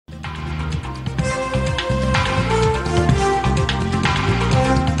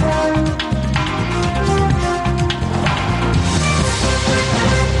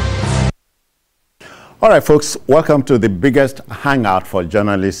All right, folks, welcome to the biggest hangout for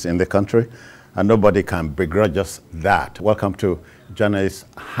journalists in the country, and nobody can begrudge us that. Welcome to Journalists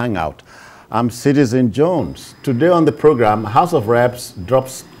Hangout. I'm Citizen Jones. Today on the program, House of Reps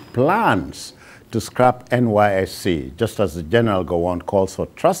drops plans to scrap NYSC, just as the General Gowon calls for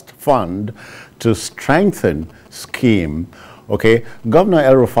trust fund to strengthen scheme. Okay, Governor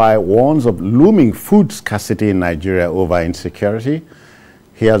El-Rufai warns of looming food scarcity in Nigeria over insecurity.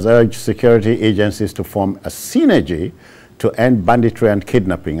 He has urged security agencies to form a synergy to end banditry and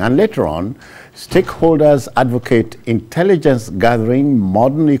kidnapping. And later on, stakeholders advocate intelligence gathering,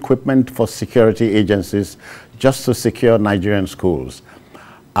 modern equipment for security agencies just to secure Nigerian schools.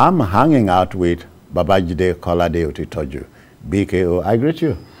 I'm hanging out with Babajide Kolade Otitoju, BKO. I greet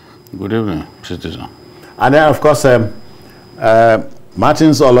you. Good evening, Citizen. And then, of course,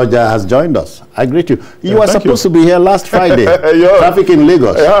 Martins Oloja has joined us. I greet you. You were supposed to be here last Friday. Traffic in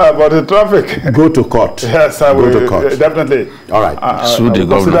Lagos. Yeah, but the traffic. Go to court. Yes, I will. Go to court. Definitely. All right. Sue the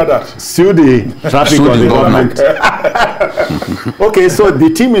government. Sue the traffic on the government. Okay, so the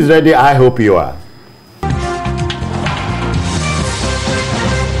team is ready. I hope you are.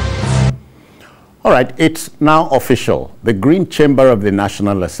 All right, it's now official. The Green Chamber of the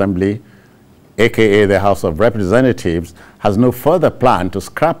National Assembly, aka the House of Representatives, has no further plan to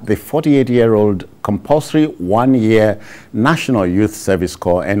scrap the 48-year-old compulsory one-year National Youth Service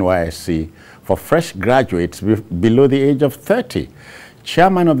Corps NYSC for fresh graduates below the age of 30.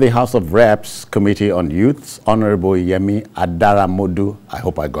 Chairman of the House of Reps Committee on Youths, Honorable Yemi Adaramodu, I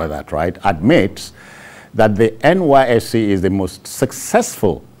hope I got that right, admits that the NYSC is the most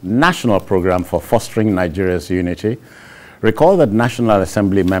successful national program for fostering Nigeria's unity. Recall that National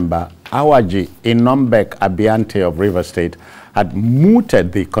Assembly member Awaji Inombek Abiante of Rivers State had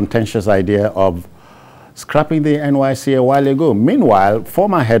mooted the contentious idea of scrapping the NYSC a while ago. Meanwhile,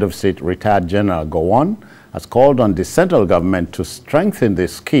 former head of state, retired General Gowon, has called on the central government to strengthen the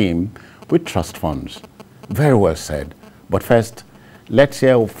scheme with trust funds. Very well said. But first, let's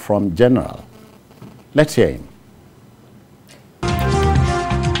hear from General. Let's hear him.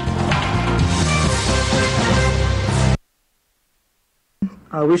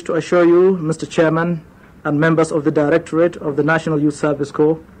 I wish to assure you, Mr. Chairman, and members of the Directorate of the National Youth Service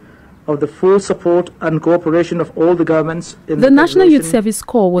Corps, of the full support and cooperation of all the governments in the National Youth Service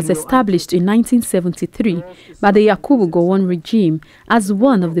Corps was established in 1973 by the Yakubu Gowon regime as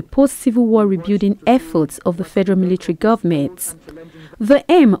one of the post-Civil War rebuilding efforts of the federal military government. The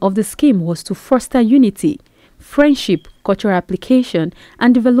aim of the scheme was to foster unity, friendship, cultural application,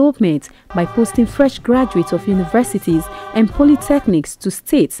 and development by posting fresh graduates of universities and polytechnics to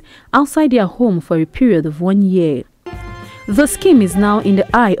states outside their home for a period of 1 year. The scheme is now in the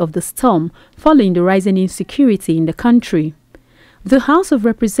eye of the storm following the rising insecurity in the country. The House of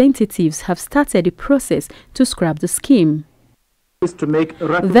Representatives have started a process to scrap the scheme.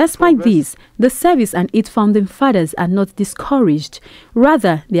 Despite this, the service and its founding fathers are not discouraged.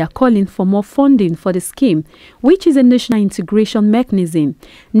 Rather, they are calling for more funding for the scheme, which is a national integration mechanism,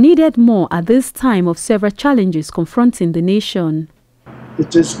 needed more at this time of several challenges confronting the nation.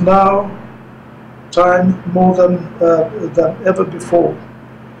 It is now time more than ever before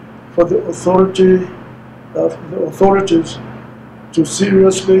for the authorities to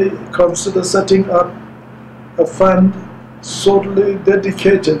seriously consider setting up a fund solely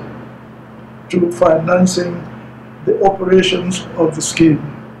dedicated to financing the operations of the scheme.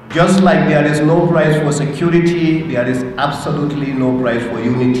 Just like there is no price for security, there is absolutely no price for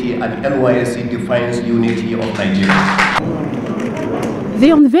unity, and NYSC defines unity of Nigeria.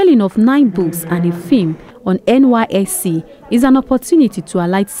 The unveiling of 9 books and a film on NYSC is an opportunity to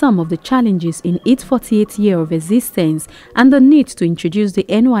highlight some of the challenges in its 48th year of existence and the need to introduce the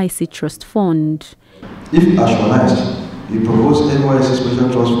NYSC Trust Fund. If actualized, the proposed NYSC Special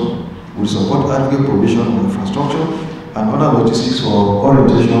Trust Fund will support adequate provision of infrastructure and other logistics for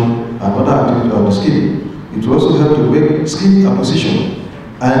orientation and other activities of the scheme. It will also help to make scheme acquisition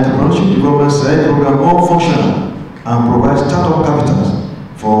and entrepreneurship development side program more functional and provide startup capitals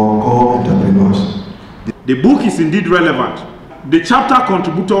for core entrepreneurs. The book is indeed relevant. The chapter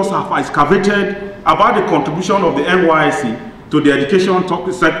contributors have excavated about the contribution of the NYSC to the education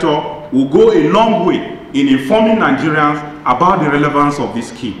sector will go a long way in informing Nigerians about the relevance of this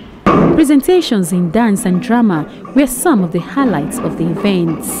scheme. Presentations in dance and drama were some of the highlights of the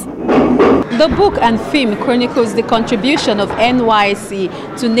events. The book and film chronicles the contribution of NYSC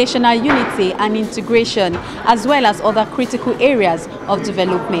to national unity and integration, as well as other critical areas of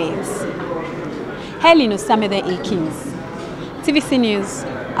development. Helen Osamede Akins, TVC News,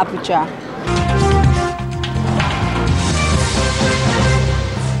 Abuja.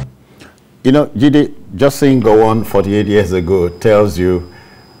 You know, Jide, just seeing Gowon 48 years ago tells you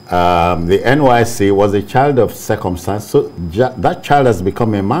the NYSC was a child of circumstance, so that child has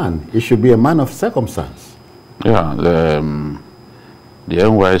become a man. He should be a man of circumstance. Yeah, the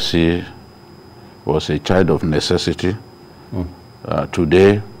NYSC was a child of necessity.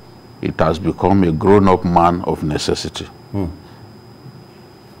 Today, it has become a grown-up man of necessity.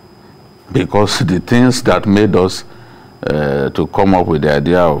 Because the things that made us to come up with the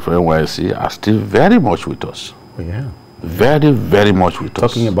idea of NYSC are still very much with us. Yeah. Very, very much with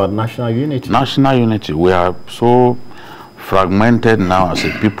us. Talking about national unity. National unity. We are so fragmented now as a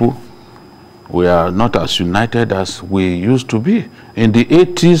people. We are not as united as we used to be. In the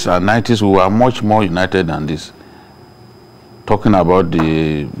 80s and 90s, we were much more united than this. Talking about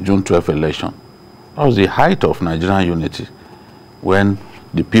the June 12th election. That was the height of Nigerian unity, when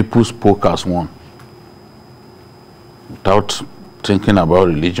the people spoke as one, without thinking about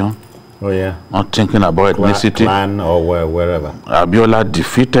religion. Oh, yeah. Not thinking about ethnicity. Clan or wherever. Abiola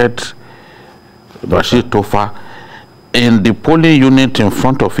defeated Bashir Tofa in the polling unit in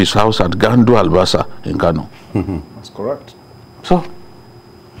front of his house at Gandu Albasa in Kano. That's correct. So,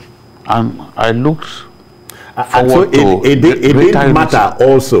 and I looked and so it didn't matter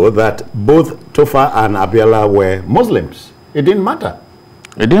also that both Tofa and Abiola were Muslims. It didn't matter.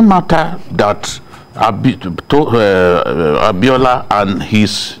 It didn't matter that Abiola and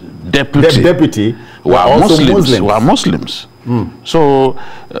his deputy were Muslims. So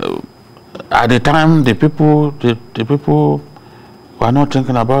at the time, the people were not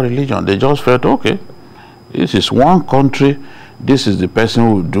thinking about religion. They just felt, okay, this is one country. This is the person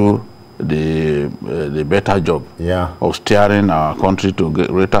who will do the better job of steering our country to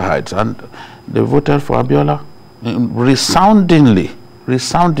greater heights, and they voted for Abiola resoundingly.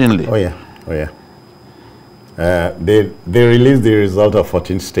 Oh yeah, oh yeah. They released the result of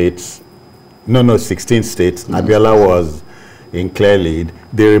 14 states. No, 16 states. Abiola was in clear lead.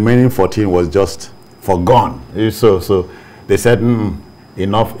 The remaining 14 was just forgone. So they said,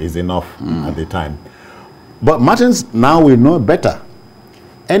 enough is enough at the time. But Martins, now we know better.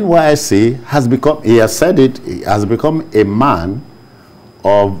 NYSC has become, he has said it, he has become a man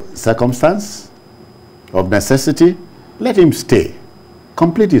of circumstance, of necessity. Let him stay.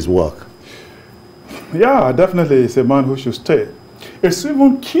 Complete his work. Yeah, definitely it's a man who should stay. It's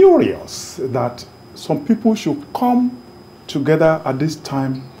even curious that some people should come together at this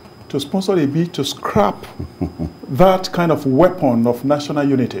time to sponsor a bid to scrap that kind of weapon of national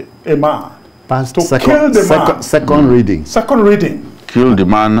unity. A man. To kill the man. Second reading. Second reading. Kill the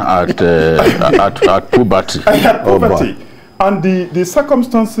man at puberty. At puberty. And the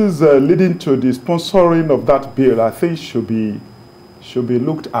circumstances leading to the sponsoring of that bill, I think, should be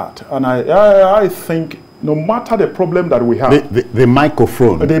looked at. And I think no matter the problem that we have, the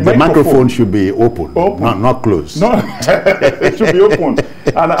microphone should be open. Not closed. No, it should be open.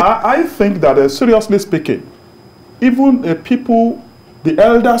 And I think that, seriously speaking, even people, the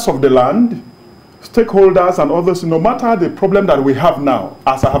elders of the land, stakeholders and others, no matter the problem that we have now,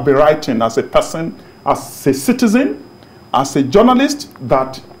 as I have been writing, as a person, as a citizen, as a journalist,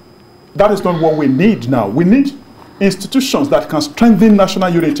 that is not what we need now. We need institutions that can strengthen national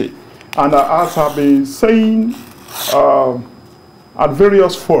unity. And as I've been saying at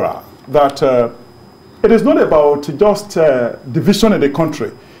various fora, that it is not about just division in the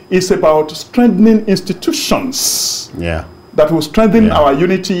country. It's about strengthening institutions that will strengthen our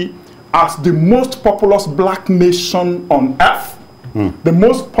unity as the most populous black nation on earth, the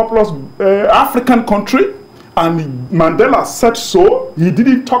most populous African country. And Mandela said so. He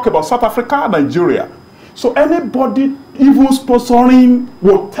didn't talk about South Africa, Nigeria. So anybody even sponsoring,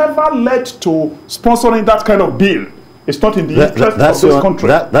 whatever led to sponsoring that kind of bill, it's not in the interest of this country.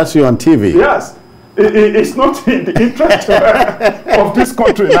 That's you on TV. Yes. It's not in the interest of this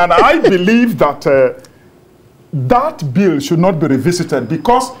country. And I believe that that bill should not be revisited,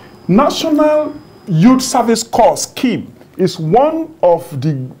 because National Youth Service Corps scheme is one of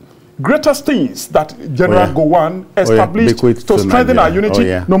the greatest things that General Gowon established to strengthen our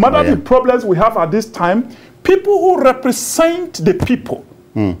unity. No matter the problems we have at this time, people who represent the people,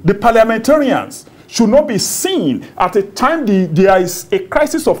 the parliamentarians, should not be seen at a time there is a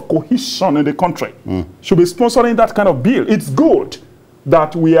crisis of cohesion in the country. Should be sponsoring that kind of bill. It's good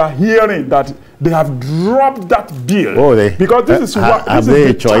that we are hearing that they have dropped that bill, because this is what this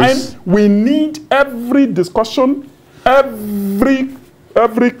is the time we need every discussion, every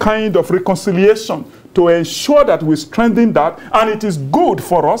kind of reconciliation to ensure that we strengthen that. And it is good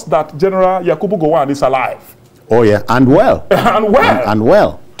for us that General Yakubu Gowon is alive. Oh yeah, and well. And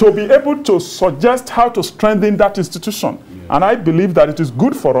well. to be able to suggest how to strengthen that institution. Yeah. And I believe that it is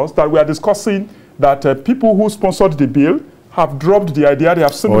good for us that we are discussing that people who sponsored the bill have dropped the idea, they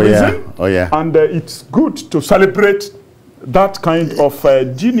have seen reason. Oh, yeah. And it's good to celebrate that kind of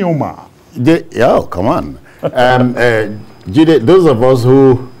denouement. Oh, come on. Jide, those of us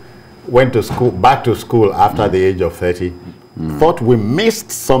who went to school, back to school after the age of 30, thought we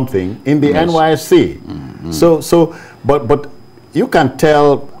missed something in the NYSC. But you can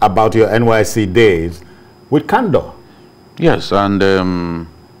tell about your NYSC days with candor. Yes, and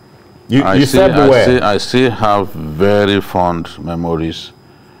I still have very fond memories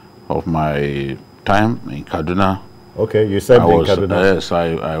of my time in Kaduna. Okay, you said in Kaduna. Yes,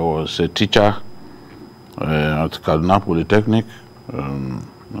 I was a teacher at Kaduna Polytechnic,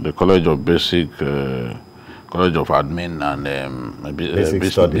 the College of College of Admin and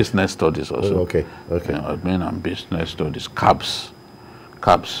Business Studies also. Okay. Admin and Business Studies, CABS.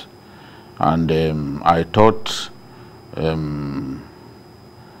 And I taught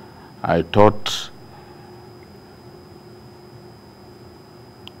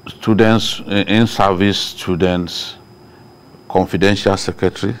students, in-service students, confidential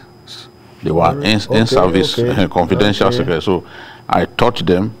secretaries. They were in-service confidential secretaries. So I taught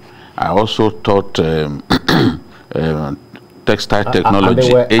them. I also taught textile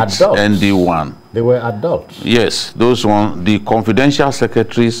technology, HND1. They were adults? Yes, those ones, the confidential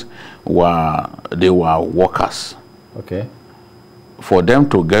secretaries were workers. Okay. For them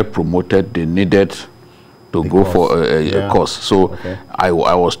to get promoted, they needed to go for a course. So I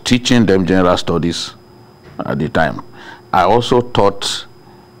was teaching them general studies at the time. I also taught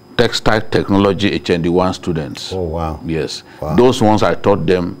textile technology HND1 students. Oh, wow. Yes. Wow. Those ones I taught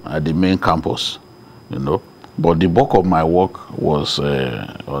them at the main campus, you know. But the bulk of my work was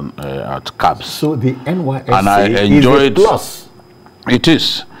at CABS. So the NYSC and I enjoyed, is a plus. It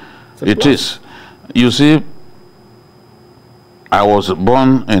is. It is. You see, I was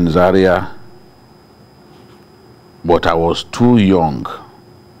born in Zaria, but I was too young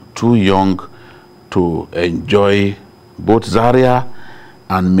to enjoy both Zaria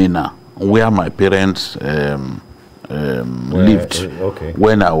and Mina, where my parents lived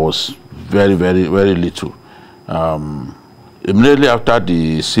when I was very, very, very little. Immediately after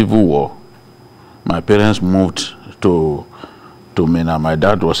the Civil War, my parents moved to Mina. My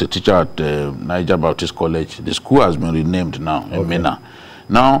dad was a teacher at Niger Baptist College. The school has been renamed now in Mina.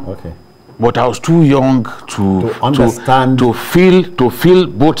 Now, but I was too young to understand, to feel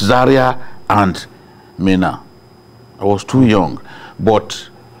both Zaria and Mina. I was too young. But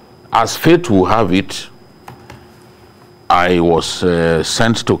as fate will have it, I was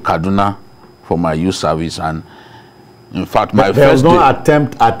sent to Kaduna for my youth service, and in fact, my there first was no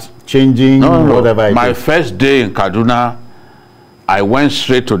attempt at changing whatever. My first day in Kaduna, I went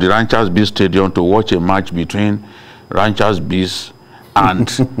straight to the Ranchers Bees Stadium to watch a match between Ranchers Bees and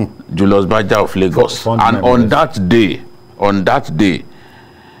Julius Baja of Lagos. And on that day,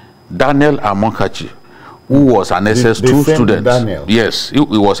 Daniel Amonkachi, who was an SS2 student, yes, he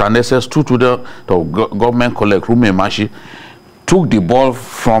was an SS2 student of Government College, Rumemashi, took the ball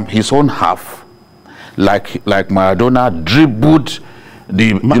from his own half, like Maradona, dribbled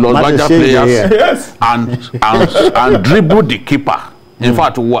the Baja players and dribbled the keeper. In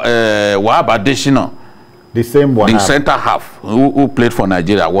fact, Wahab Adesina, the center half who played for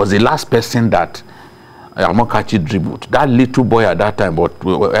Nigeria, was the last person that Amokachi dribbled. That little boy at that time, but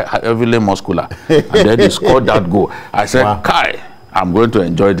heavily muscular. And then he scored that goal. I said, Kai, I'm going to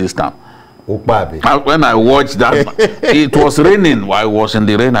enjoy this time. When I watched that, it was raining. While I was in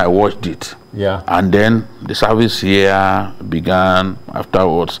the rain, I watched it. Yeah. And then the service here began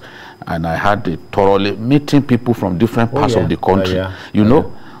afterwards, and I had to thoroughly meeting people from different parts of the country. You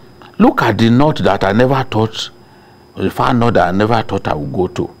know, look at the north that I never thought, the far north that I never thought I would go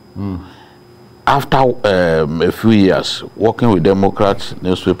to. After a few years working with Democrats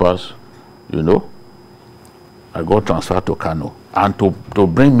newspapers, you know, I got transferred to Kano. And to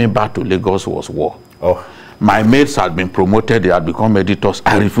bring me back to Lagos was war. My mates had been promoted, they had become editors.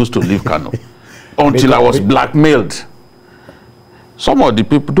 I refused to leave Kano until I was blackmailed. Some of the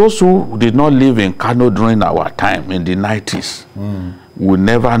people, those who did not live in Kano during our time in the 90s, will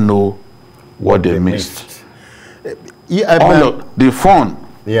never know what they missed. All of the fun.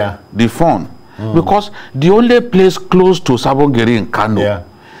 The fun. Because the only place close to Sabongeri in Kano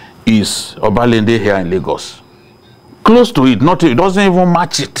is Obalende here in Lagos. Close to it, it doesn't even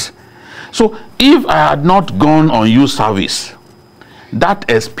match it. So if I had not gone on youth service, that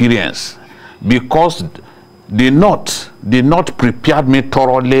experience, because did not prepare me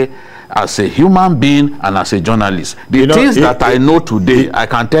thoroughly as a human being and as a journalist. The things that I know today, I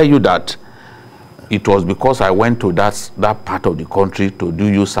can tell you that it was because I went to that part of the country to do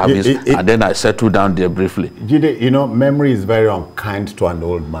youth service, and then I settled down there briefly. Jide, you know, memory is very unkind to an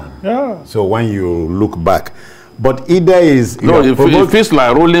old man. Yeah. So when you look back, but either is it feels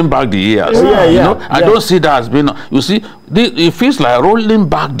like rolling back the years. You know, I don't see that as being. You see, it feels like rolling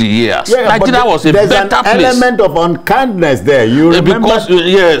back the years. Nigeria was a better place. There's an element of unkindness there. You remember?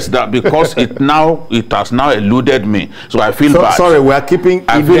 Because it has now eluded me, so I feel bad. Sorry, we are keeping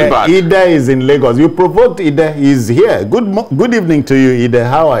Ide. Ide is in Lagos. You provoked Ide. He's here. Good evening to you, Ide.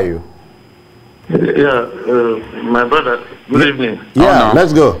 How are you? Yeah, my brother. Good evening. Yeah,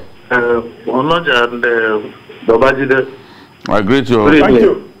 let's go. Onoja and Babajide. I greet you. Thank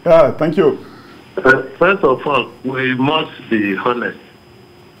you. Yeah, thank you. First of all, we must be honest.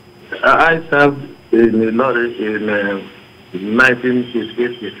 I served in the Lorry in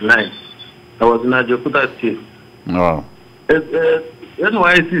 1989. I was in Ajokuta State. Oh.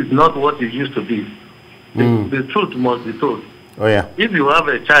 NYC is not what it used to be. The truth must be told. Oh, yeah. If you have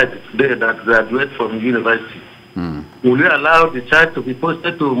a child today that graduates from university, will you allow the child to be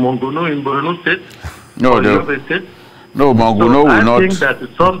posted to Mongono in Borno State? No, Mongono will not. I think that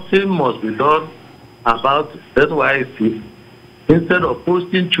something must be done about NYC. Instead of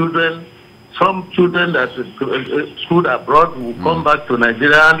posting children, some children that schooled abroad will come back to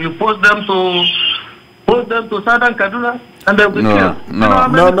Nigeria, and you post them to Southern Kaduna, and they'll be killed.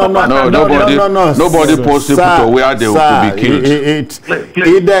 Nobody posts people to where they will be killed.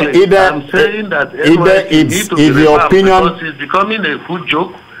 I'm saying that NYC needs to be revamped because it's becoming a food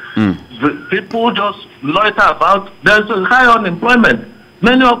joke. People just loiter about. There's a high unemployment.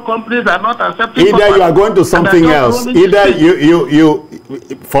 Many of companies are not accepting. Either you are going to something else. Either you,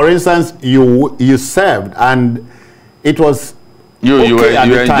 for instance, you served and it was you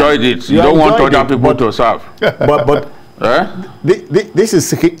enjoyed it. You don't want other people to serve. But this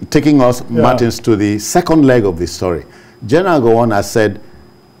is taking us, Martins, to the second leg of the story. General Gowon has said,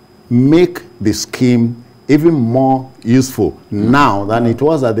 make the scheme even more useful now than it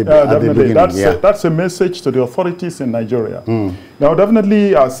was at the beginning. That's a message to the authorities in Nigeria. Now,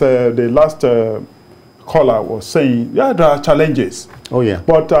 definitely, as the last caller was saying, there are challenges. Oh, yeah.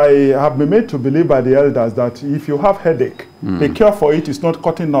 But I have been made to believe by the elders that if you have headache, the cure for it is not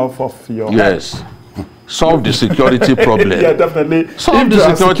cutting off of your head. Solve the security problem. Yeah, definitely. Solve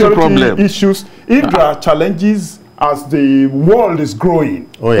the security problem. Issues, if there are challenges as the world is growing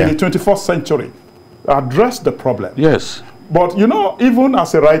in the 21st century, address the problem. Yes. But you know, even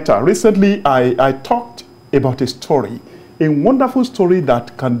as a writer, recently I talked about a story, a wonderful story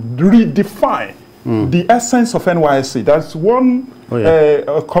that can redefine the essence of NYSC. That's one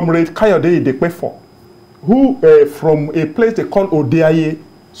comrade Kayode Idekpefo, who from a place they call Odiaye,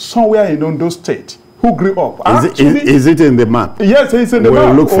 somewhere in Ondo State, who grew up. Is it in the map? Yes, it's in the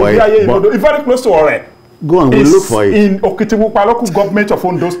map. Look for it. It's very close to Ore. Go on, we'll look for it. In Okitiwupa local government of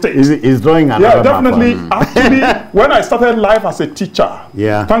Ondo State. Is drawing another definitely. Actually, when I started life as a teacher,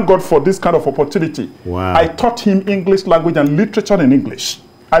 thank God for this kind of opportunity. Wow. I taught him English language and literature in English.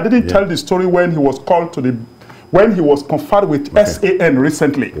 I didn't tell the story when he was called to when he was conferred with SAN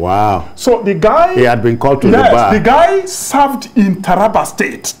recently. Wow. So the guy... He had been called to the bar. The guy served in Taraba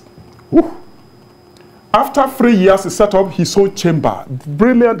State. Woo. After 3 years, he set up his own chamber.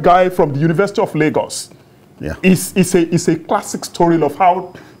 Brilliant guy from the University of Lagos. Yeah. It's a classic story of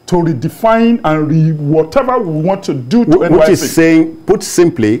how to redefine and whatever we want to do to NYC. Which is saying, put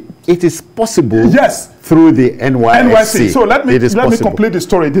simply, it is possible through the NYC. So let me complete the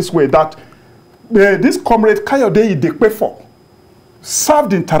story this way, that this comrade Kayode Idekpefo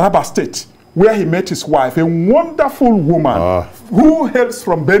served in Taraba State, where he met his wife, a wonderful woman who hails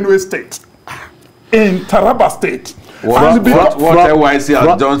from Benue State, in Taraba State. What NYC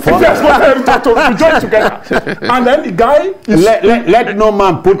has done for to join together. And then the guy is... Let no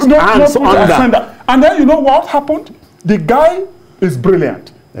man put hands under. And then you know what happened? The guy is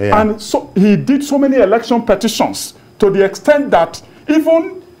brilliant. Yeah. And so he did so many election petitions to the extent that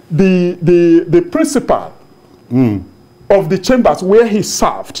even the principal of the chambers where he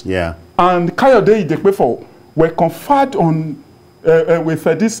served and Kayode Idekpefo were conferred on with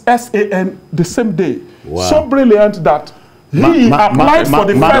this SAN the same day. Wow. So brilliant that he applied for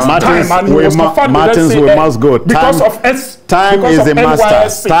the first time and he was conferred with SAN. We must go. Because of time is a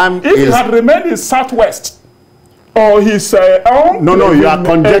master. If he had remained in Southwest or his own... No, you are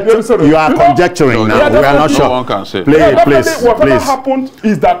conjecturing. You are conjecturing now. We are not sure. No one can say. Please. Whatever happened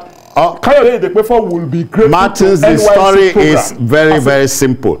is that Kayode Idekpefo will be grateful Martins, to the story program. is very, very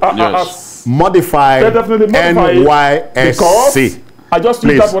simple. As modify NYSC. Because I just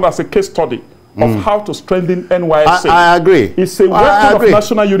use that one as a case study of how to strengthen NYSC. I agree. It's a weapon of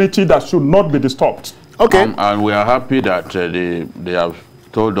national unity that should not be disturbed. Okay. And we are happy that they have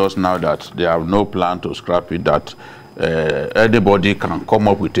told us now that they have no plan to scrap it, that anybody can come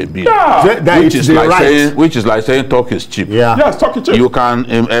up with a bill. Yeah. Which is like saying talk is cheap. Yeah. Yes, talk is cheap. You can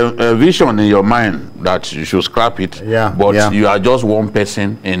envision in your mind that you should scrap it, but you are just one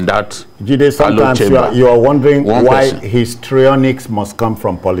person in that. Jide, sometimes you are wondering why histrionics must come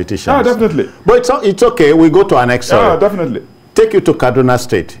from politicians. Yeah, definitely. But it's okay. We go to our next story. Yeah, definitely. Take you to Kaduna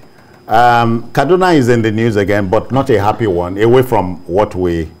State. Kaduna is in the news again, but not a happy one, away from what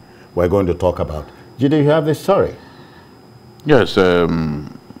we're going to talk about. Jide, you have this story? Yes,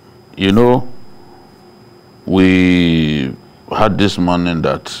 you know, we had this morning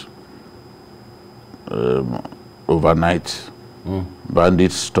that overnight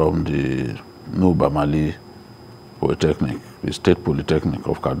bandits stormed the Nubamali Polytechnic, the State Polytechnic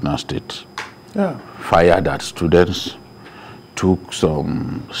of Kaduna State. Yeah. Fired at students, took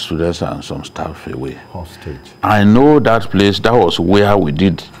some students and some staff away. Hostage. I know that place, that was where we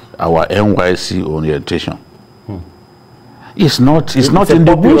did our NYC orientation. It's not in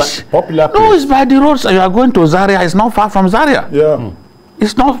the bush. Popular place. No, it's by the roads. You are going to Zaria. It's not far from Zaria. Yeah.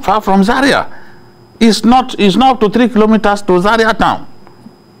 It's not far from Zaria. It's not up to 3 kilometers to Zaria town.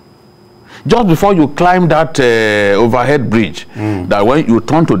 Just before you climb that overhead bridge, that when you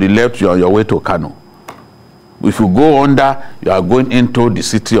turn to the left, you are on your way to Kano. If you go under, you are going into the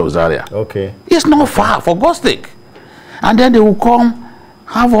city of Zaria. Okay. It's not far, for God's sake. And then they will come,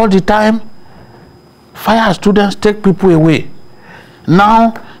 have all the time, fire students, take people away.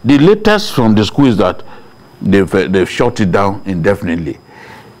 Now, the latest from the school is that they've shut it down indefinitely.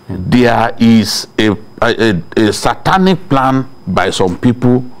 There is a satanic plan by some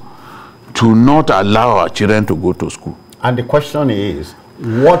people to not allow our children to go to school. And the question is,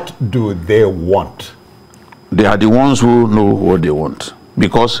 what do they want? They are the ones who know what they want.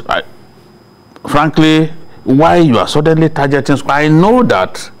 Because, frankly, why you are suddenly targeting school? I know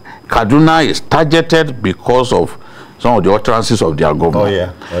that Kaduna is targeted because of some of the utterances of their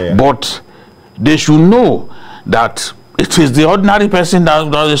government. Oh, yeah. But they should know that it is the ordinary person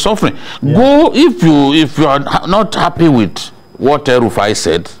that is suffering. Yeah. Go, if you are not happy with what El-Rufai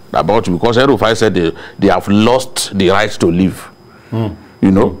said about you, because El-Rufai said they have lost the right to live.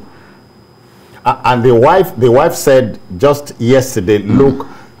 You know? And the wife said just yesterday, look,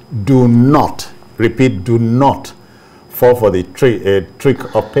 do not, repeat, do not fall for the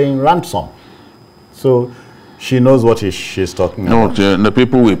trick of paying ransom. So she knows what she's talking about. No, the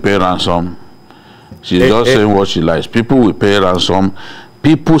people will pay ransom. She's just saying what she likes. People will pay ransom.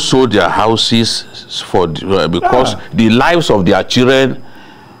 People sold their houses because the lives of their children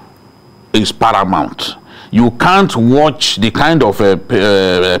is paramount. You can't watch the kind of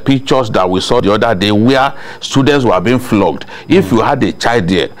pictures that we saw the other day where students were being flogged. If you had a child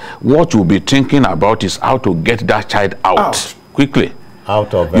there, what you'll be thinking about is how to get that child out quickly.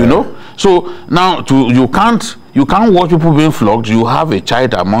 Out of you know. So now you can't watch people being flogged. You have a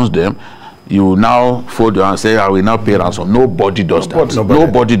child amongst them. You now fold and say, I will now pay ransom. Nobody does that.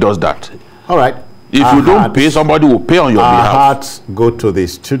 Nobody does that. All right. If you don't pay, somebody will pay on your behalf. Our hearts go to the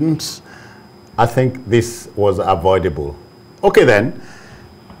students. I think this was avoidable. Okay, then,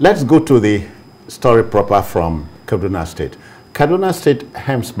 let's go to the story proper from Kaduna State. Kaduna State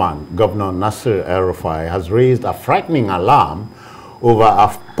Hemsman, Governor Nasir El-Rufai, has raised a frightening alarm over a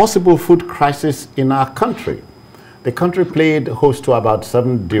possible food crisis in our country. The country played host to about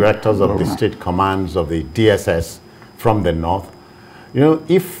 7 directors of the state commands of the DSS from the north. You know,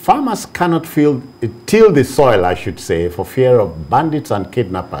 if farmers cannot till the soil, I should say, for fear of bandits and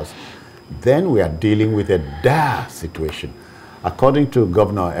kidnappers, then we are dealing with a dire situation. According to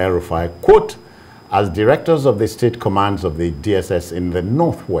Governor El-Rufai, quote, as directors of the state commands of the DSS in the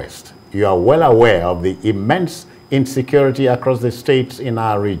Northwest, you are well aware of the immense insecurity across the states in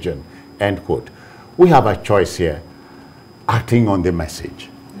our region, end quote. We have a choice here, acting on the message.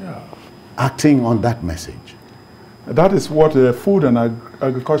 Yeah. Acting on that message. That is what the Food and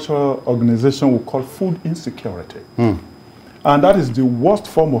Agricultural Organization will call food insecurity. And that is the worst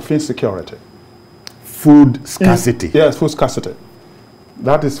form of insecurity. Food scarcity. Yes, food scarcity.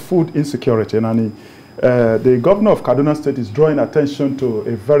 That is food insecurity. And the governor of Kaduna State is drawing attention to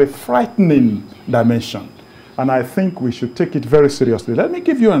a very frightening dimension. And I think we should take it very seriously. Let me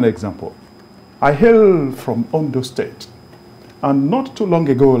give you an example. I hail from Ondo State. And not too long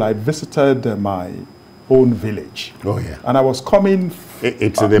ago, I visited my own village. Oh, yeah. And I was coming.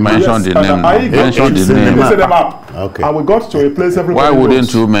 It's the mention the name. Mention the name. It's in the map. Okay. And we got to a place everybody Why wouldn't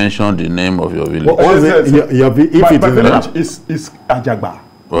knows. you mention the name of your village? My village is Ajagba.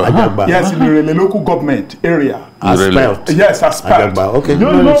 Ajagba. Yes, in the local government area. As spelled. Yes, as spelled. Ajagba. Okay.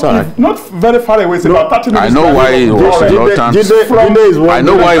 Not very far away. It's about 30 minutes. I know why he was reluctant. I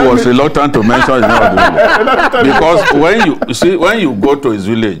know why he was reluctant to mention his name. Because when you go to his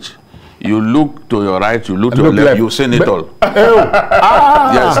village, you look to your right, you look to your left, you've seen it all.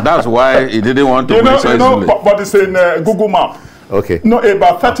 Yes, that's why he didn't want to mention his village. But it's in Google Map. Okay. No,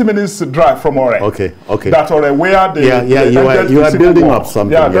 about 30 minutes drive from Ore. Okay. That's Ore, where the you are building up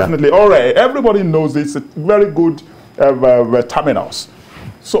something. Yeah, definitely. Ore, everybody knows it's a very good terminals.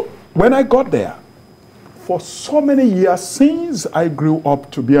 So when I got there, for so many years, since I grew up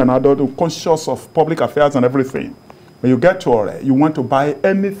to be an adult, conscious of public affairs and everything, when you get to Ore, you want to buy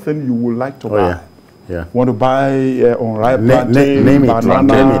anything you would like to buy. Yeah. Want to buy unripe plantain,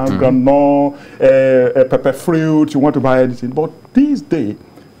 banana, granola, pepper fruit. You want to buy anything. But these days,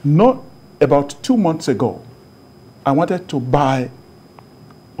 not about 2 months ago, I wanted to buy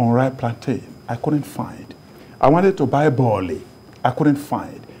unripe plantain. I couldn't find. I wanted to buy barley. I couldn't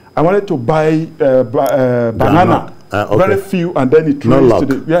find. I wanted to buy banana. Very few, and then it traced to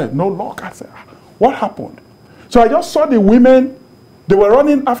the no luck. I said, what happened? So I just saw the women. They were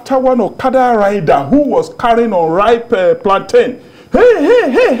running after one Okada rider who was carrying unripe plantain.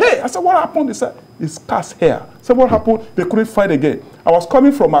 Hey. I said, what happened? They said, it's cast hair. I said, what happened? They couldn't find again. I was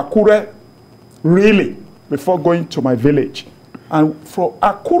coming from Akure, really, before going to my village. And from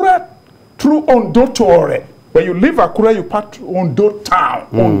Akure through Ondo to Ore. When you leave Akure, you pass to Ondo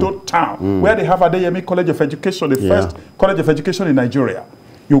town, where they have Adeyemi College of Education, the first college of education in Nigeria.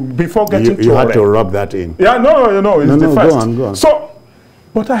 Before getting to you Ore. had to rub that in. Yeah, no, it's the first. Go on. So,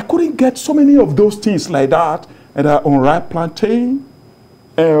 but I couldn't get so many of those things like that, and unripe plantain,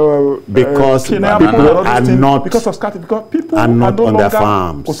 because people are not, because of scarcity, because people are not no on their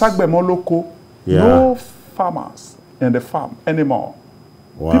farms. No farmers in the farm anymore.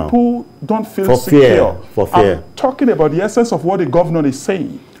 Wow. People don't feel secure. For fear. I'm talking about the essence of what the governor is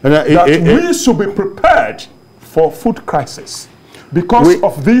saying. That we should be prepared for food crisis. Because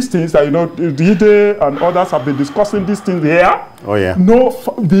of these things that, Dide and others have been discussing these things here. Oh, yeah.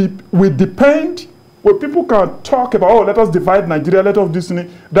 We depend, when people can talk about, let us divide Nigeria, let us do this.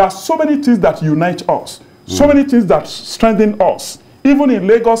 There are so many things that unite us. So many things that strengthen us. Even in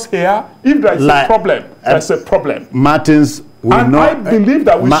Lagos here, if there is a problem, there's a problem. Martins, I believe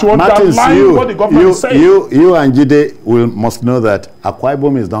that we should underline what the government is saying. You and Jide must know that Akwa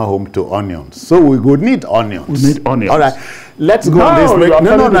Ibom is not home to onions. So we would need onions. We need onions. All right. Let's go on this break.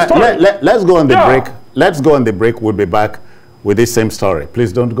 Let's go on the break. Let's go on the break. We'll be back with this same story.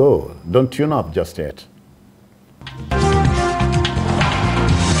 Please don't go. Don't tune up just yet.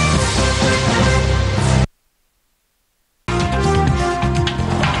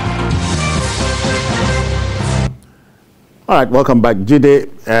 All right, welcome back. Jide,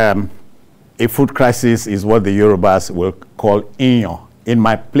 a food crisis is what the Yorubas will call inyo. In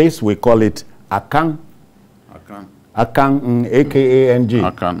my place, we call it akang. Akang, A-K-A-N-G.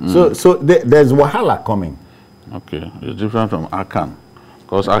 So there's wahala coming. Okay, it's different from Akan.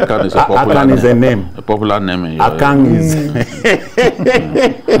 Because Akan is a popular name. Akan is a name. A popular name in Akan is...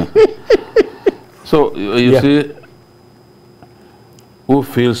 So, you see, who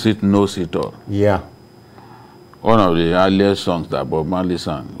feels it knows it all. Yeah. One of the earliest songs that Bob Marley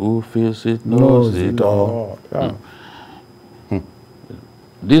sang. Who feels it knows it all. Yeah.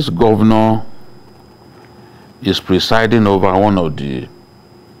 This governor is presiding over one of the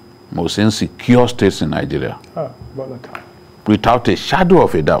most insecure states in Nigeria. Without a shadow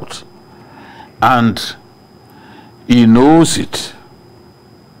of a doubt. And he knows it.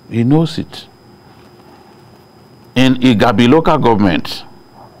 He knows it. In Igabi local government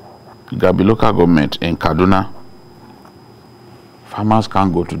in Kaduna, farmers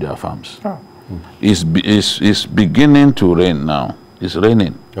can't go to their farms. It's beginning to rain now. It's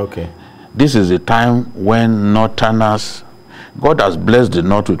raining. Okay. This is a time when northerners, God has blessed the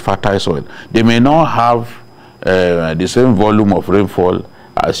north with fertile soil. They may not have the same volume of rainfall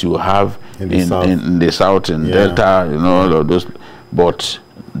as you have in the south, in Delta, all of those, but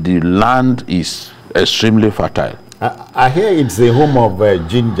the land is extremely fertile. I hear it's the home of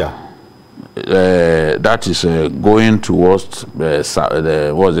ginger. That is going towards what's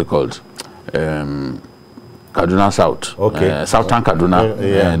it called? Kaduna South. Okay. Southern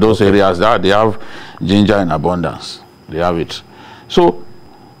Kaduna. Those areas, they have ginger in abundance. They have it. So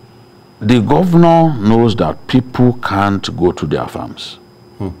the governor knows that people can't go to their farms.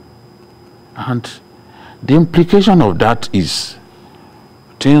 And The implication of that is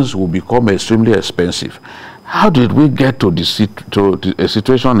things will become extremely expensive. How did we get to a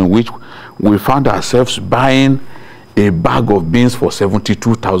situation in which we found ourselves buying a bag of beans for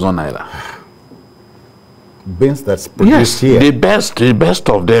 72,000 naira? Beans that's produced here? The best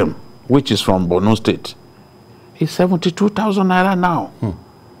of them, which is from Borno State, is 72,000 naira now.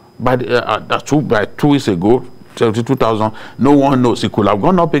 By 2 weeks ago, 72,000, no one knows. It could have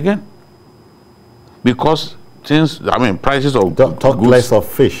gone up again. Because since, I mean, prices of talk less of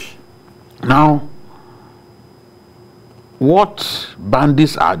fish. Now, what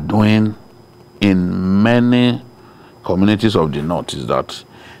bandits are doing in many communities of the north is that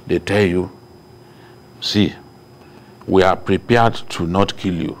they tell you, see, we are prepared to not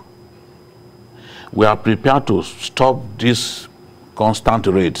kill you. We are prepared to stop these constant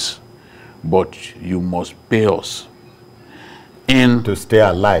raids, but you must pay us. To stay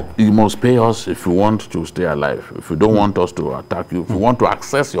alive. You must pay us if you want to stay alive. If you don't want us to attack you, if you want to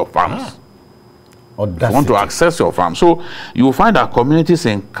access your farms. If you want to access your farm. So you will find that communities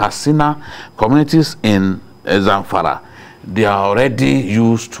in Katsina, communities in Zamfara, they are already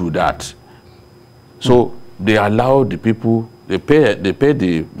used to that. So they allow the people, they pay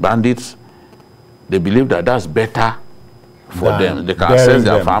the bandits, they believe that that's better for them. They can access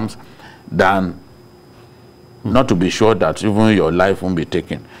their farms than not to be sure that even your life won't be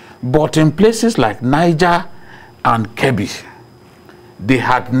taken. But in places like Niger and Kebbi, they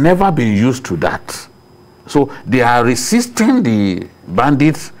had never been used to that. So they are resisting the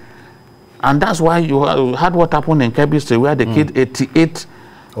bandits, and that's why you had what happened in Kebbi State, where they killed 88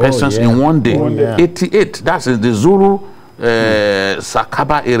 persons in one day. 88. That's in the Zulu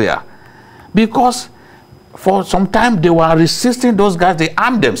Sakaba area. Because for some time they were resisting those guys. They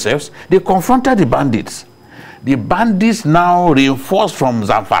armed themselves. They confronted the bandits. The bandits, now reinforced from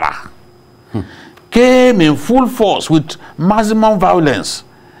Zamfara, came in full force with maximum violence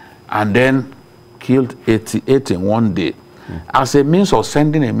and then killed 88 in one day as a means of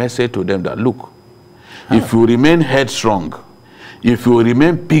sending a message to them that, look, if you remain headstrong, if you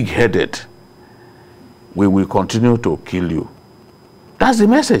remain pig-headed, we will continue to kill you. That's the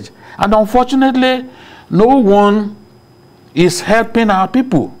message. And unfortunately, no one is helping our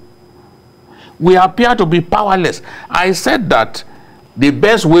people. We appear to be powerless. I said that the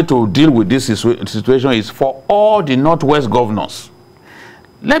best way to deal with this situation is for all the Northwest governors.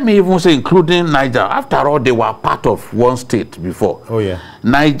 Let me even say including Niger. After all, they were part of one state before. Oh, yeah.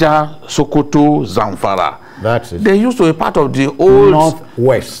 Niger, Sokoto, Zamfara. That's it. They used to be part of the old...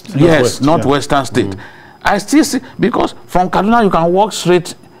 Northwest. Yes, Northwestern state. I still see, because from Kaduna you can walk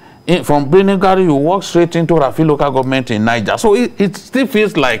straight, from Brinigari you walk straight into Rafi local government in Niger. So it still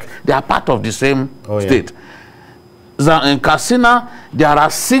feels like they are part of the same state. In Katsina, there are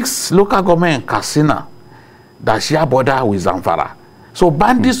 6 local governments in Katsina that share border with Zamfara. So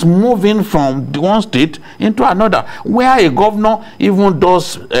bandits moving from one state into another, where a governor even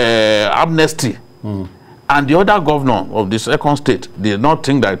does amnesty, and the other governor of the second state did not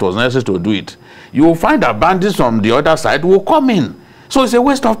think that it was necessary to do it. You will find that bandits from the other side will come in. So it's a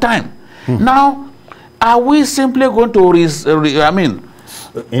waste of time. Now, are we simply going to raise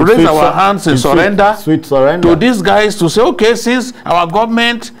our hands in surrender to these guys to say, okay, since our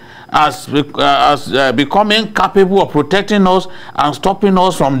government has becoming capable of protecting us and stopping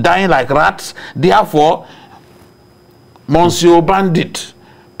us from dying like rats, therefore, Monsieur Bandit,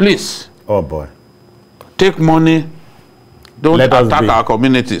 please, take money, don't attack our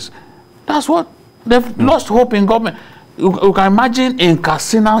communities. That's what they've lost hope in government. You can imagine in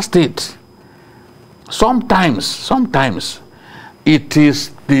Katsina State, sometimes it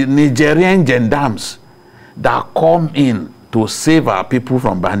is the Nigerian gendarmes that come in to save our people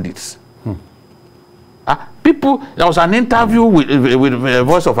from bandits. There was an interview with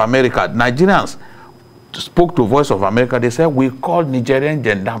Voice of America. Nigerians spoke to Voice of America. They said, we call Nigerian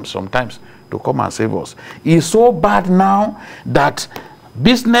gendarmes sometimes to come and save us. It's so bad now that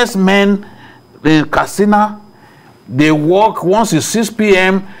businessmen in Katsina, they work, once it's 6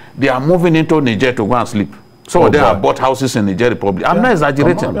 p.m., they are moving into Niger to go and sleep. So they have bought houses in Niger Republic. I'm not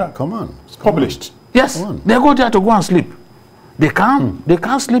exaggerating. Come on. It's published. Yes, they go there to go and sleep. They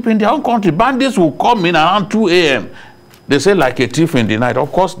can't sleep in their own country. Bandits will come in around 2 a.m. They say like a thief in the night.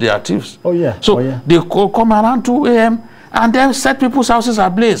 Of course, they are thieves. They come around 2 a.m. and then set people's houses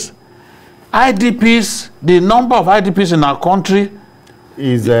ablaze. IDPs, the number of IDPs in our country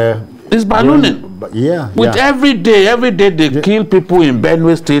is ballooning. Every day they kill people in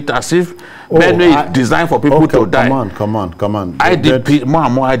Benue State as if Benue is designed for people to die. Come on. IDP, more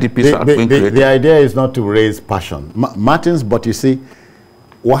and more IDPs are being created. The idea is not to raise passion, Martins, but you see,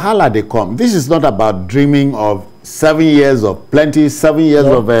 wahala they come. This is not about dreaming of 7 years of plenty, 7 years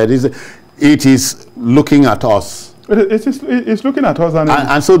of it is looking at us. It's looking at us.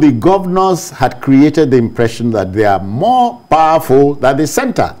 And so the governors had created the impression that they are more powerful than the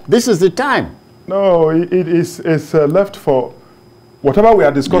center. This is the time. No, it's left for whatever we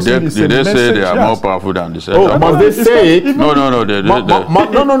are discussing. Did they say they are more powerful than the center? Oh, must they say it? No. No.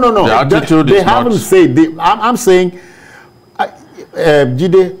 The attitude they is haven't said. I'm saying,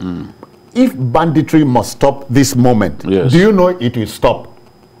 Jide, if banditry must stop this moment, do you know it will stop?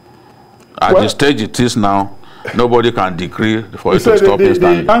 At the stage it is now, nobody can decree for it to stop this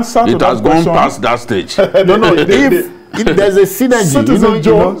time. It has gone past that stage. If there's a synergy, Citizen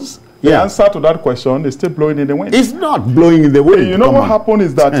Jones, the answer to that question is still blowing in the wind. It's not blowing in the wind. You know what happened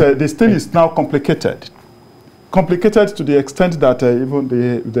is that this thing is now complicated. Complicated to the extent that even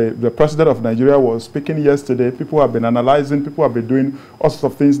the president of Nigeria was speaking yesterday. People have been analyzing, people have been doing all sorts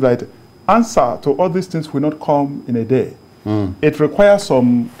of things. That answer to all these things will not come in a day. It requires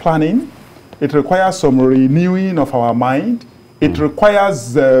some planning. It requires some renewing of our mind. It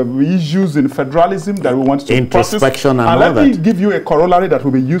requires issues in federalism that we want to introspection process. And let me give you a corollary that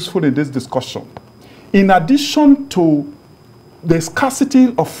will be useful in this discussion. In addition to the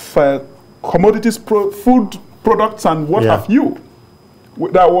scarcity of commodities, food products, and what have you,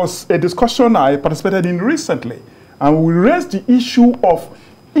 there was a discussion I participated in recently, and we raised the issue of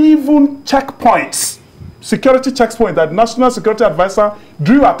even checkpoints. Security checkpoints that National Security Advisor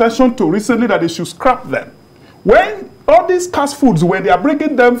drew attention to recently, that they should scrap them. When all these fast foods, when they are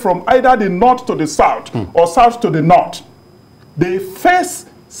bringing them from either the north to the south or south to the north, they face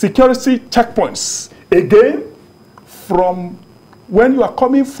security checkpoints. Again, from when you are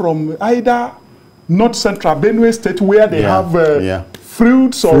coming from either North Central Benue State, where they have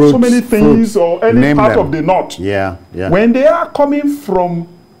fruits or so many things, or any part of the north. When they are coming from,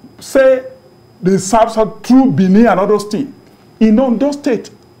 say, the south through Benin and other things, in Ondo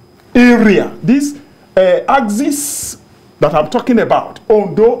State area, this axis that I'm talking about,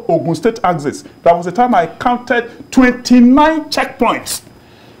 Ondo, Ogun State axis, that was the time I counted 29 checkpoints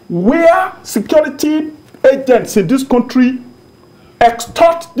where security agents in this country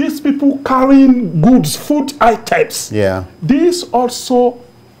extort these people carrying goods, food items. This also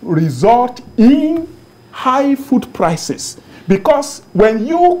result in high food prices. Because when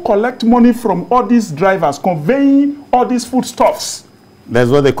you collect money from all these drivers conveying all these foodstuffs, that's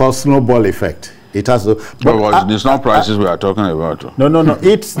what they call snowball effect. It has to. But it's not prices we are talking about. No.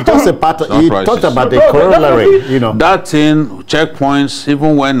 It's just a part of it. Talked about the corollary. You know that thing, checkpoints.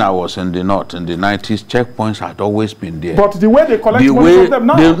 Even when I was in the north in the 90s, checkpoints had always been there. But the way they collect money from them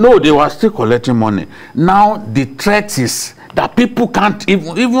now, they were still collecting money. Now the threat is that people can't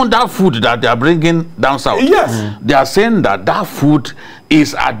even that food that they are bringing down south. They are saying that food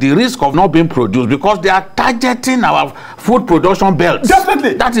is at the risk of not being produced because they are targeting our food production belts.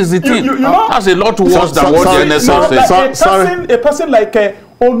 Definitely, that is the thing. You know, that's a lot worse than what the NSF says. A person like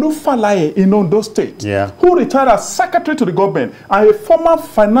El-Rufai in Ondo State, who retired as secretary to the government and a former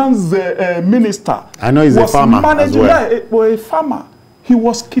finance minister. I know he's a farmer as well. A farmer. He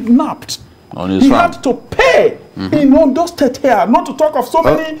was kidnapped. He had to pay in Ondo State here, not to talk of so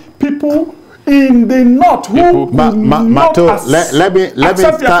many people in the north who let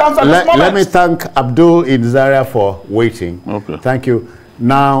me thank Abdul in Zaria for waiting. Thank you.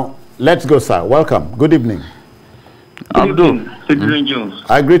 Now let's go, sir. Welcome. Good evening. Abdul. Citizen Jones.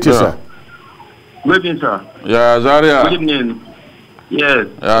 I greet you, sir. Good evening, sir. Zaria. Good evening. Yes.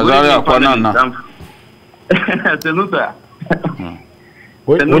 Zaria, Kwanana. Salute, sir.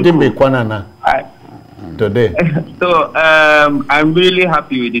 What did be Kwanana today? So I'm really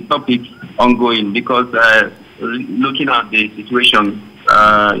happy with the topic ongoing because looking at the situation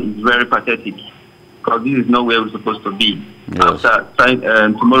is very pathetic because this is not where we're supposed to be. After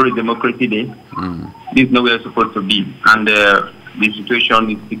tomorrow is Democracy Day, this is not where we're supposed to be, and the situation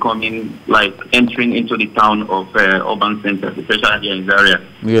is becoming like entering into the town of urban centers, especially here in Zaria.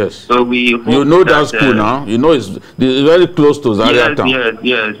 Yes. So we hope that school now. You know it's very close to Zaria town.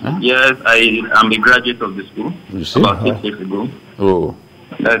 Yes. I am a graduate of the school about 6 years ago. Oh.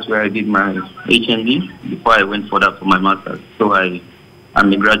 That's where I did my HND before I went further for my master's. So I'm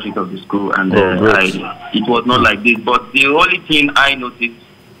a graduate of the school, and it was not like this. But the only thing I noticed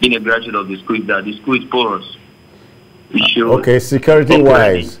being a graduate of the school is that the school is porous. Okay,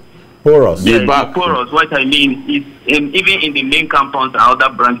 security-wise, porous. Yes, porous. What I mean is, even in the main campus and other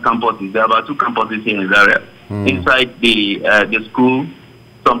branch campuses, there are about 2 campuses here in Zaria. Inside the school,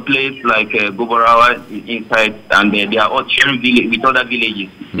 some place like Goborawa inside, and they are all sharing village with other villages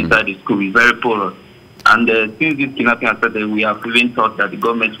inside the school. It's very porous. And since this kidnapping has started, we have even thought that the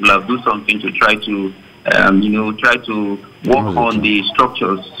government will have do something to try to, try to work on the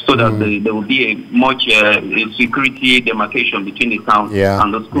structures so that there will be a much security demarcation between the town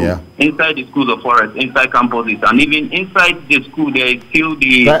and the school. Inside the schools of forest, inside campuses, and even inside the school, there is still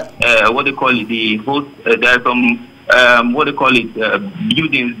the what they call it, the host. There are some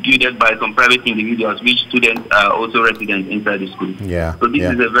buildings built by some private individuals, which students are also residents inside the school. So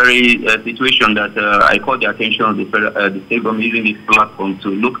this is a very situation that I call the attention of the state government using this platform to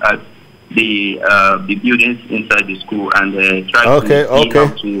look at the buildings inside the school and try to see how to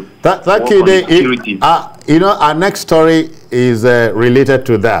thank you, security. Our next story is related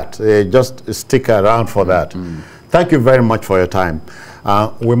to that. Just stick around for that. Thank you very much for your time.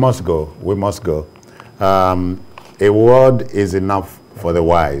 We must go. We must go. A word is enough for the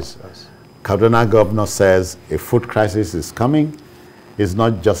wise. Kaduna governor says a food crisis is coming. He's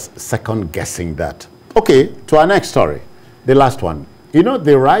not just second guessing that. Okay, to our next story, the last one. You know,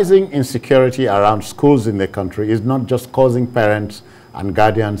 the rising insecurity around schools in the country is not just causing parents and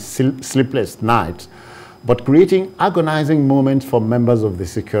guardians sleepless nights, but creating agonizing moments for members of the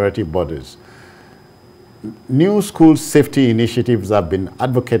security bodies. New school safety initiatives have been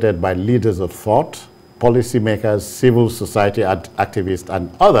advocated by leaders of thought, policymakers, civil society activists,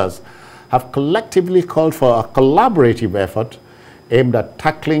 and others have collectively called for a collaborative effort aimed at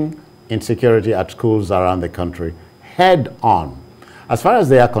tackling insecurity at schools around the country head on. As far as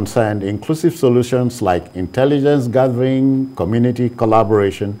they are concerned, inclusive solutions like intelligence gathering, community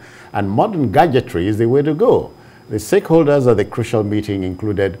collaboration, and modern gadgetry is the way to go. The stakeholders at the crucial meeting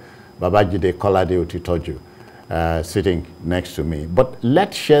included Babajide Kolade Otitoju, sitting next to me. But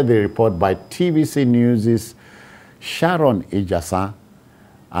let's share the report by TVC News' Sharon Ijasa,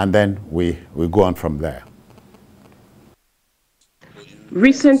 and then we go on from there.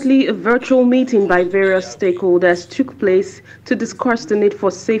 Recently, a virtual meeting by various stakeholders took place to discuss the need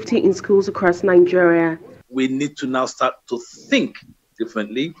for safety in schools across Nigeria. We need to now start to think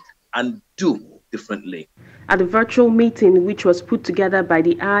differently and do differently. At the virtual meeting, which was put together by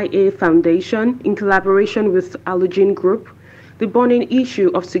the IA Foundation in collaboration with Allogene Group, the burning issue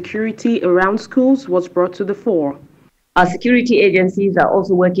of security around schools was brought to the fore. Our security agencies are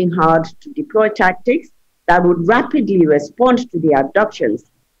also working hard to deploy tactics that would rapidly respond to the abductions,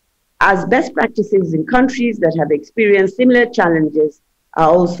 as best practices in countries that have experienced similar challenges are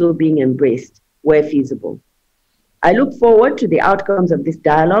also being embraced where feasible. I look forward to the outcomes of this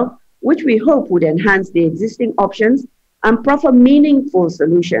dialogue, which we hope would enhance the existing options and proffer meaningful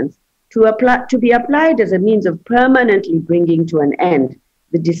solutions to be applied as a means of permanently bringing to an end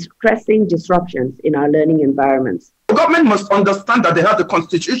the distressing disruptions in our learning environments. The government must understand that they have the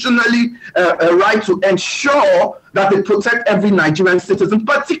constitutionally right to ensure that they protect every Nigerian citizen,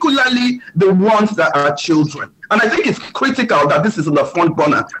 particularly the ones that are children. And I think it's critical that this is in the front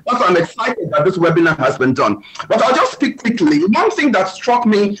burner. That's why I'm excited that this webinar has been done. But I'll just speak quickly. One thing that struck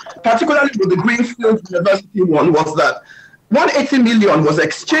me, particularly with the Greenfield University one, was that 180 million was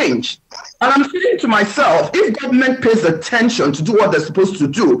exchanged. And I'm thinking to myself, if government pays attention to do what they're supposed to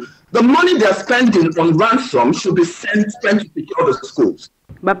do, the money they're spending on ransom should be spent to secure the schools.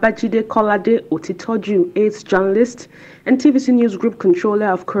 Babajide Kolade Otitoju, AIDS journalist and TVC News Group Controller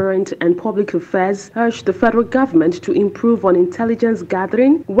of Current and Public Affairs, urged the federal government to improve on intelligence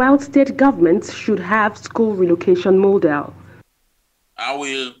gathering, while state governments should have school relocation model. I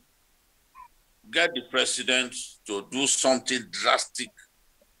will get the president to do something drastic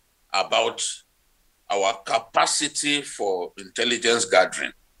about our capacity for intelligence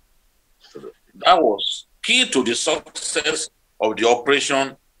gathering. That was key to the success of the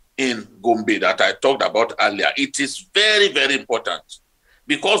operation in Gombe that I talked about earlier. It is very, very important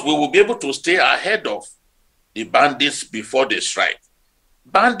because we will be able to stay ahead of the bandits before they strike.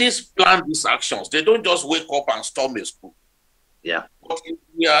 Bandits plan these actions. They don't just wake up and storm a school. Yeah. But if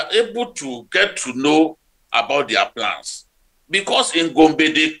we are able to get to know about their plans, because in Gombe,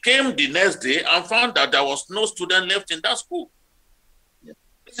 they came the next day and found that there was no student left in that school. Yeah.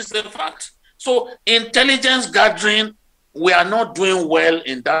 This is a fact. So intelligence gathering, we are not doing well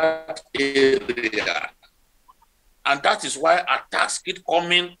in that area. And that is why attacks keep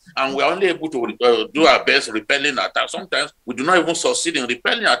coming and we are only able to do our best repelling attacks. Sometimes we do not even succeed in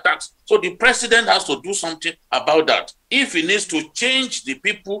repelling attacks. So the president has to do something about that. If he needs to change the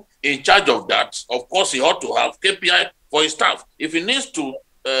people in charge of that, of course, he ought to have KPI for his staff. If he needs to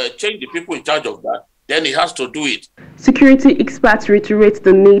change the people in charge of that, then he has to do it. Security experts reiterate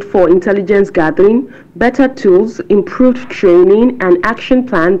the need for intelligence gathering, better tools, improved training, and action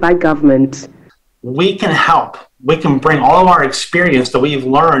plan by government. We can help we can bring all of our experience that we've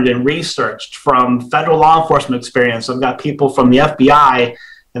learned and researched from federal law enforcement experience. I've got people from the FBI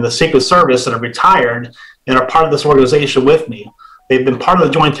and the Secret Service that are retired and are part of this organization with me. They've been part of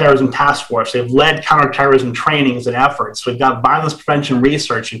the Joint Terrorism Task Force. They've led counterterrorism trainings and efforts. We've got violence prevention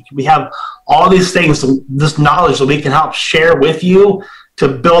research. We have all these things, this knowledge that we can help share with you to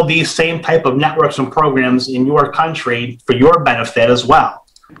build these same type of networks and programs in your country for your benefit as well.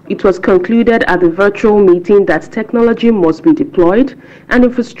 It was concluded at the virtual meeting that technology must be deployed and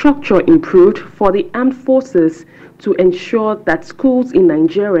infrastructure improved for the armed forces to ensure that schools in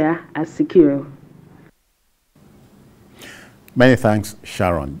Nigeria are secure. Many thanks,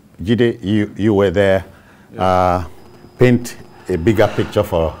 Sharon. Jide, you were there. Paint a bigger picture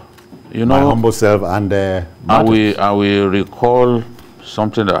for my humble self and I will recall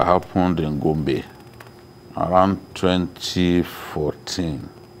something that happened in Gombe around 2014.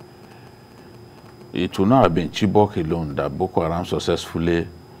 It will not have been Chibok alone that Boko Haram successfully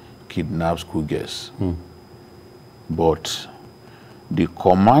kidnapped school girls. But the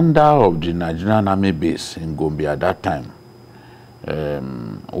commander of the Nigerian Army base in Gombe at that time,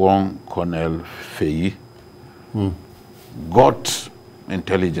 one Colonel Feyi, got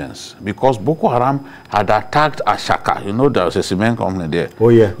intelligence because Boko Haram had attacked Ashaka. You know, there was a cement company there. Oh,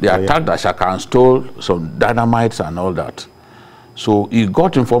 yeah. They attacked Ashaka and stole some dynamites and all that. So he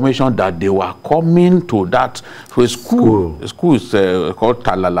got information that they were coming to that for a school. The school is called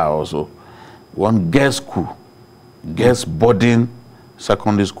Talala also. One girls' school, girls' boarding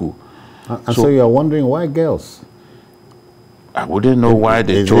secondary school. And so you are wondering why girls? I wouldn't know why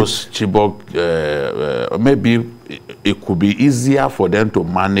they chose Chibok. Maybe it could be easier for them to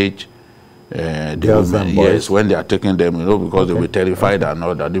manage girls and boys. Yes, when they are taking them, you know, because they were terrified and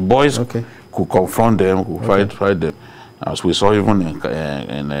all that. The boys could confront them, could fight them, as we saw even in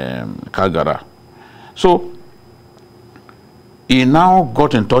Kagara. So he now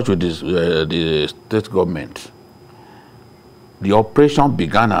got in touch with the state government. The operation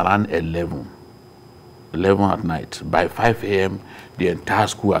began around 11 at night. By 5 a.m., the entire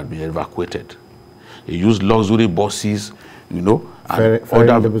school had been evacuated. He used luxury buses, you know, and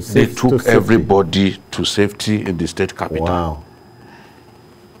they took everybody to safety in the state capital. Wow.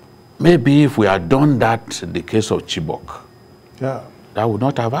 Maybe if we had done that in the case of Chibok, that would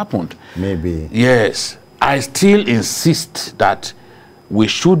not have happened. Maybe. Yes. I still insist that we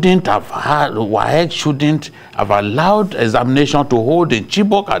shouldn't have had, WAEC shouldn't have allowed examination to hold in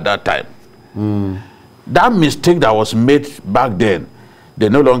Chibok at that time. That mistake that was made back then, they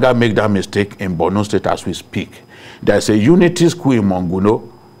no longer make that mistake in Borno State as we speak. There's a Unity School in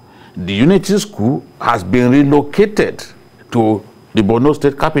Monguno. The Unity School has been relocated to the Borno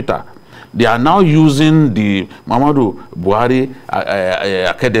State capital. They are now using the Muhammadu Buhari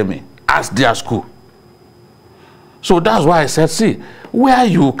Academy as their school. So that's why I said, see, where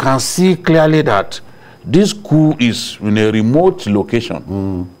you can see clearly that this school is in a remote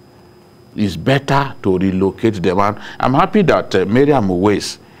location, it's better to relocate them. And I'm happy that Miriam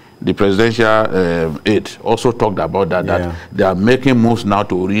Uwais, the presidential aide, also talked about that, that they are making moves now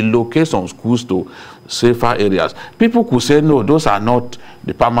to relocate some schools to safer areas. People could say, no, those are not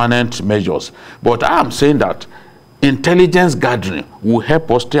the permanent measures. But I am saying that intelligence gathering will help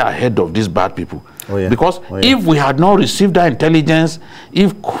us stay ahead of these bad people. Because if we had not received that intelligence,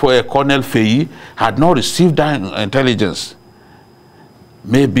 if Colonel Feyi had not received that intelligence,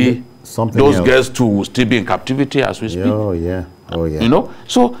 maybe those girls too will still be in captivity as we speak. You know,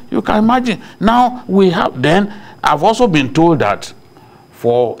 so you can imagine. Now we have, then I've also been told that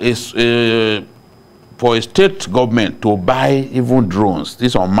for a state government to buy even drones,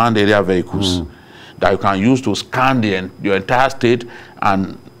 these unmanned area vehicles that you can use to scan your entire state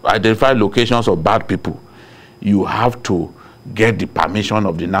and identify locations of bad people, you have to get the permission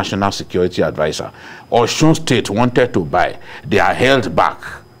of the National Security Advisor. Osun State wanted to buy, they are held back.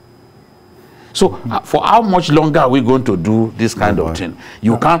 So for how much longer are we going to do this kind of thing?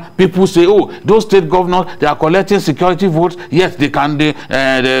 You can't, people say, oh, those state governors, they are collecting security votes. Yes, they can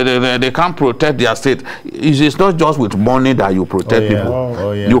protect their state. It's not just with money that you protect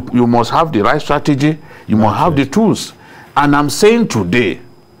people. You must have the right strategy. You must have the tools. And I'm saying today,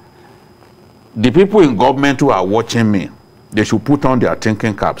 the people in government who are watching me, they should put on their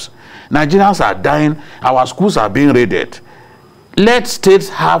thinking caps. Nigerians are dying. Our schools are being raided. Let states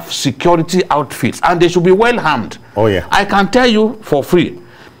have security outfits, and they should be well armed. I can tell you for free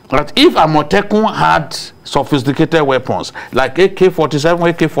that if Amotekun had sophisticated weapons like AK-47,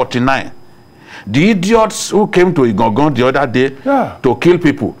 AK-49, the idiots who came to Igongon the other day to kill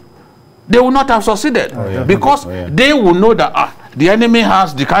people, they will not have succeeded because they will know that the enemy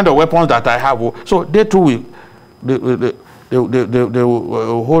has the kind of weapons that I have, so they too will they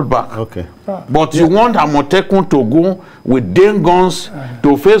will hold back. Okay. But you want Amotekun to go with Dane guns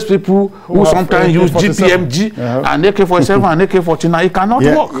to face people who sometimes use GPMG and AK-47 and AK-49. It cannot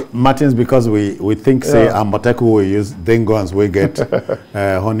work. Martins, because we think, say, Amotekun will use Dane guns, we get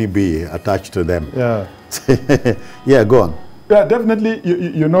honeybee attached to them. Yeah, go on. Yeah, definitely,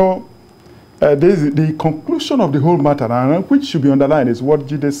 you know, the conclusion of the whole matter, and which should be underlined, is what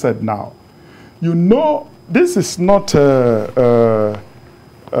Jide said now. You know, this is not a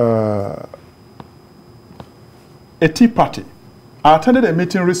tea party. I attended a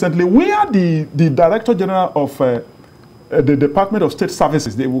meeting recently where the Director General of the Department of State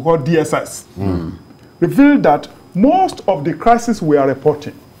Services, they will call DSS, revealed that most of the crises we are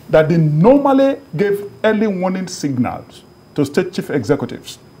reporting, that they normally gave early warning signals to state chief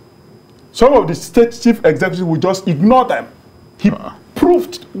executives. Some of the state chief executives will just ignore them. He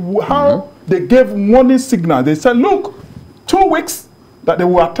proved how they gave warning signals. They said, look, 2 weeks that they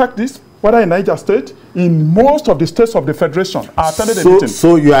will attack this, whether in Niger State, in most of the states of the Federation. I attended a meeting.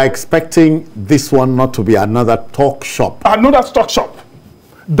 So you are expecting this one not to be another talk shop? Another talk shop.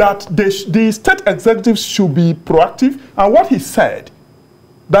 That the state executives should be proactive. And what he said,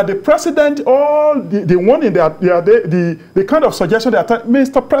 that the president, all the one in the kind of suggestion they are telling,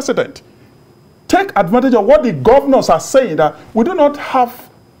 Mr. President, take advantage of what the governors are saying, that we do not have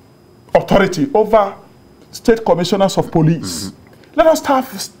authority over state commissioners of police. Let us have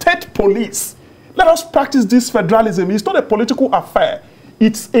state police. Let us practice this federalism. It's not a political affair.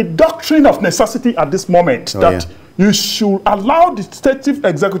 It's a doctrine of necessity at this moment that you should allow the state chief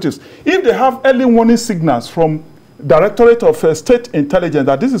executives, if they have early warning signals from Directorate of State Intelligence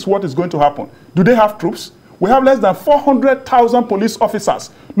that this is what is going to happen. Do they have troops? We have less than 400,000 police officers.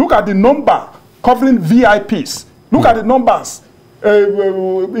 Look at the number covering VIPs. Look at the numbers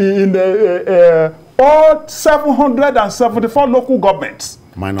in all 774 local governments.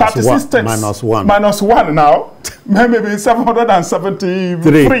 Minus 36 states. Minus one. Minus one now. Maybe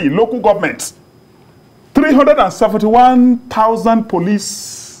 773 local governments. 371,000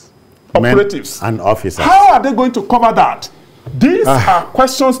 police operatives and officers. How are they going to cover that? These are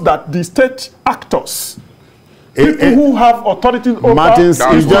questions that the state actors, people who have authority over... Martins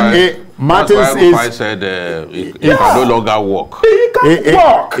El-Rufai said he can no longer work. He can't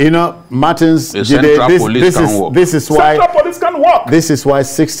work. You know, Martins, this is why... Central police can work. This is why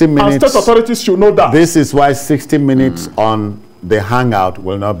 60 minutes... And state authorities should know that. This is why 60 minutes on the Hangout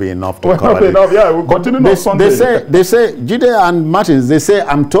will not be enough to cover it. We'll continue on Sunday. They say, Jide and Martins, they say,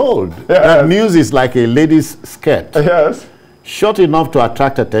 I'm told that news is like a lady's skirt. Yes. Short enough to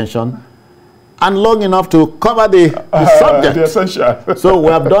attract attention and long enough to cover the subject. The essential. So we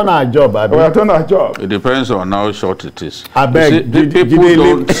have done our job, Abi. We have done our job. It depends on how short it is. I beg,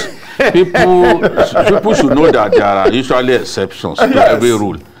 people should know that there are usually exceptions to every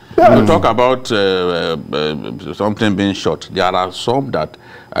rule. You talk about something being short. There are some that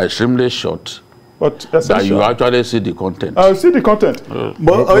are extremely short, but that you actually see the content. I see the content.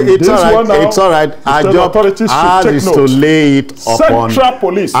 But it's all right. It's all right. Our job is to lay it upon Central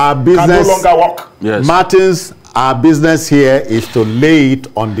Police. Our business can no longer work. Yes. Martins, our business here is to lay it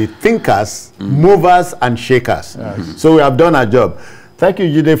on the thinkers, movers, and shakers. So we have done our job. Thank you,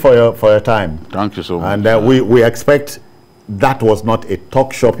 Jide, for your time. Thank you so much. And we expect that was not a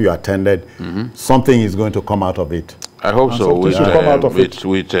talk shop you attended. Something is going to come out of it. I hope so. With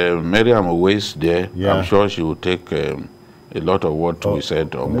Miriam always there, I'm sure she will take a lot of what we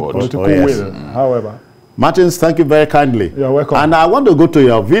said on board. Political will, however. Martins, thank you very kindly. You're welcome. And I want to go to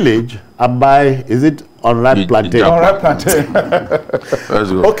your village and buy, is it unripe plantain? Unripe plantain.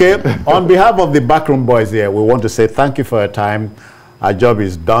 Let's go. Okay, on behalf of the backroom boys here, we want to say thank you for your time. Our job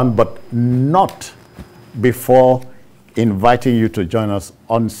is done, but not before inviting you to join us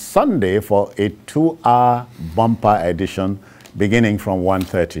on Sunday for a 2-hour bumper edition beginning from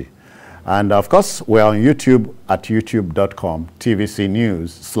 1:30. And of course, we're on YouTube at youtube.com, TVC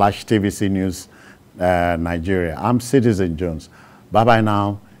News/TVC News Nigeria. I'm Citizen Jones. Bye-bye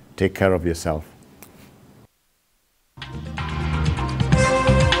now. Take care of yourself.